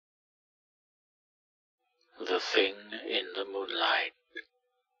The Thing in the Moonlight.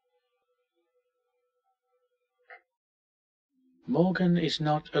 Morgan is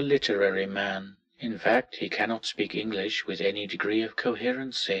not a literary man. In fact, he cannot speak English with any degree of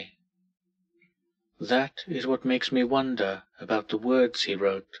coherency. That is what makes me wonder about the words he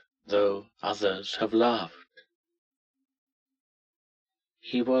wrote, though others have laughed.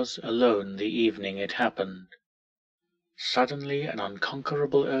 He was alone the evening it happened. Suddenly an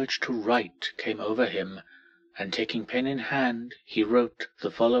unconquerable urge to write came over him, and taking pen in hand, he wrote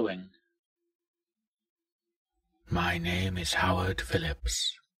the following. My name is Howard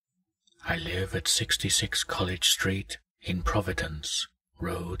Phillips. I live at 66 College Street in Providence,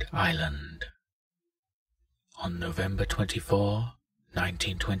 Rhode Island. On November 24,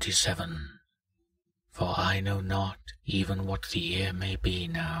 1927, for I know not even what the year may be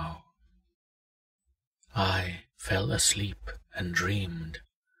now. I fell asleep and dreamed,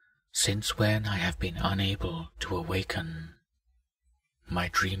 since when I have been unable to awaken. My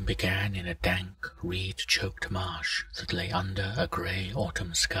dream began in a dank, reed-choked marsh that lay under a grey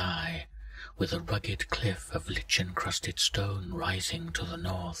autumn sky, with a rugged cliff of lichen-crusted stone rising to the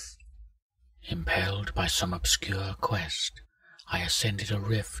north. Impelled by some obscure quest, I ascended a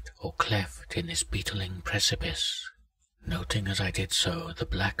rift or cleft in this beetling precipice, noting as I did so the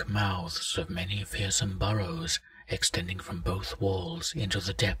black mouths of many fearsome burrows extending from both walls into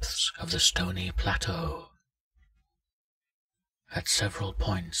the depths of the stony plateau. At several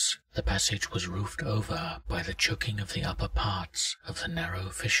points the passage was roofed over by the choking of the upper parts of the narrow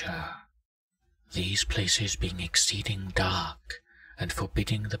fissure, these places being exceeding dark and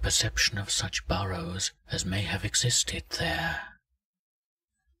forbidding the perception of such burrows as may have existed there.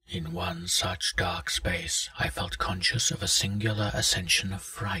 In one such dark space I felt conscious of a singular ascension of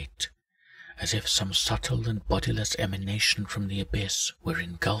fright, as if some subtle and bodiless emanation from the abyss were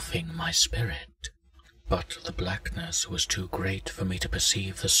engulfing my spirit. But the blackness was too great for me to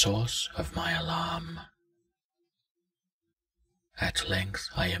perceive the source of my alarm. At length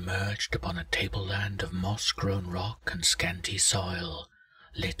I emerged upon a tableland of moss-grown rock and scanty soil,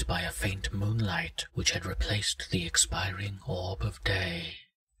 lit by a faint moonlight which had replaced the expiring orb of day.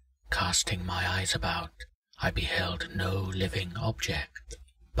 Casting my eyes about, I beheld no living object,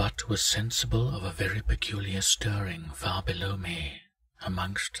 but was sensible of a very peculiar stirring far below me,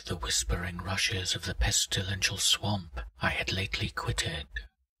 amongst the whispering rushes of the pestilential swamp I had lately quitted.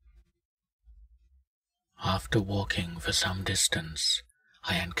 After walking for some distance,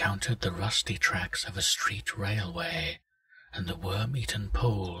 I encountered the rusty tracks of a street railway, and the worm-eaten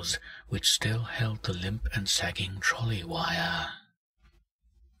poles which still held the limp and sagging trolley wire.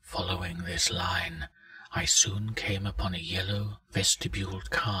 Following this line, I soon came upon a yellow vestibuled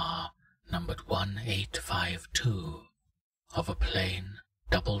car, numbered 1852, of a plain,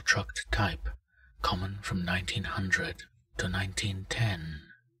 double-trucked type, common from 1900 to 1910.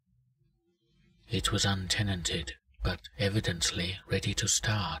 It was untenanted, but evidently ready to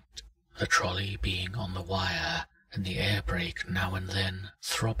start, the trolley being on the wire and the air brake now and then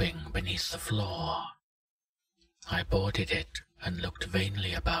throbbing beneath the floor. I boarded it and looked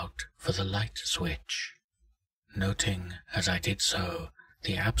vainly about for the light switch, noting as I did so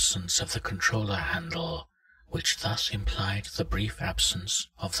the absence of the controller handle, which thus implied the brief absence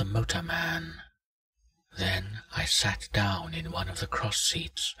of the motorman. Then I sat down in one of the cross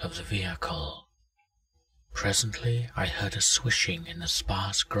seats of the vehicle. Presently I heard a swishing in the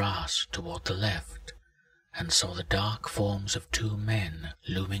sparse grass toward the left, and saw the dark forms of two men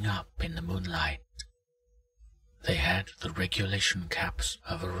looming up in the moonlight. They had the regulation caps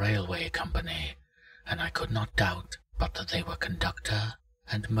of a railway company, and I could not doubt but that they were conductor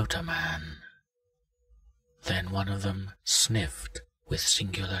and motorman. Then one of them sniffed with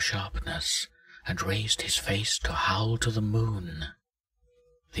singular sharpness, and raised his face to howl to the moon.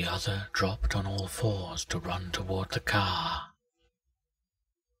 The other dropped on all fours to run toward the car.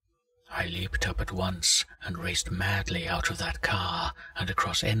 I leaped up at once and raced madly out of that car and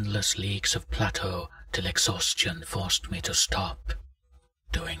across endless leagues of plateau till exhaustion forced me to stop.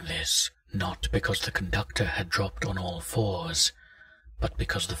 Doing this, not because the conductor had dropped on all fours, but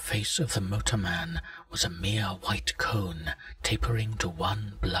because the face of the motorman was a mere white cone tapering to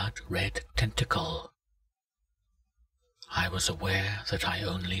one blood-red tentacle. I was aware that I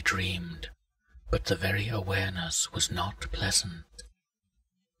only dreamed, but the very awareness was not pleasant.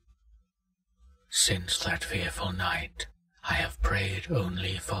 Since that fearful night, I have prayed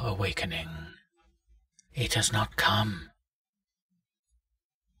only for awakening. It has not come.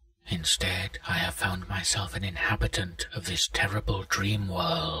 Instead, I have found myself an inhabitant of this terrible dream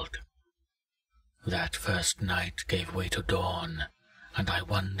world. That first night gave way to dawn, and I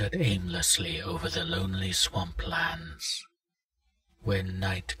wandered aimlessly over the lonely swamplands. When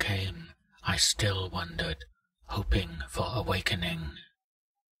night came, I still wandered, hoping for awakening.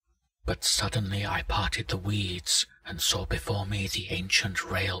 But suddenly I parted the weeds and saw before me the ancient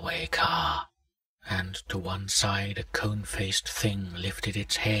railway car, and to one side a cone-faced thing lifted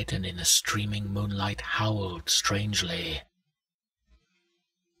its head and in the streaming moonlight howled strangely.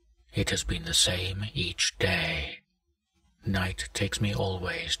 It has been the same each day. Night takes me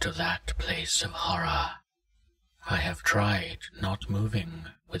always to that place of horror. I have tried not moving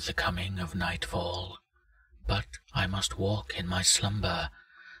with the coming of nightfall, but I must walk in my slumber,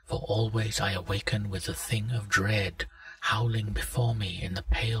 for always I awaken with the thing of dread howling before me in the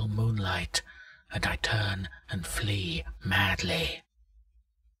pale moonlight, and I turn and flee madly.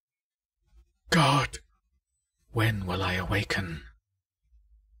 God, when will I awaken?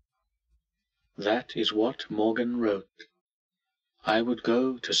 That is what Morgan wrote. I would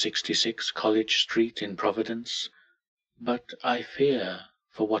go to 66 College Street in Providence, but I fear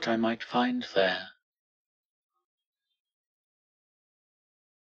for what I might find there.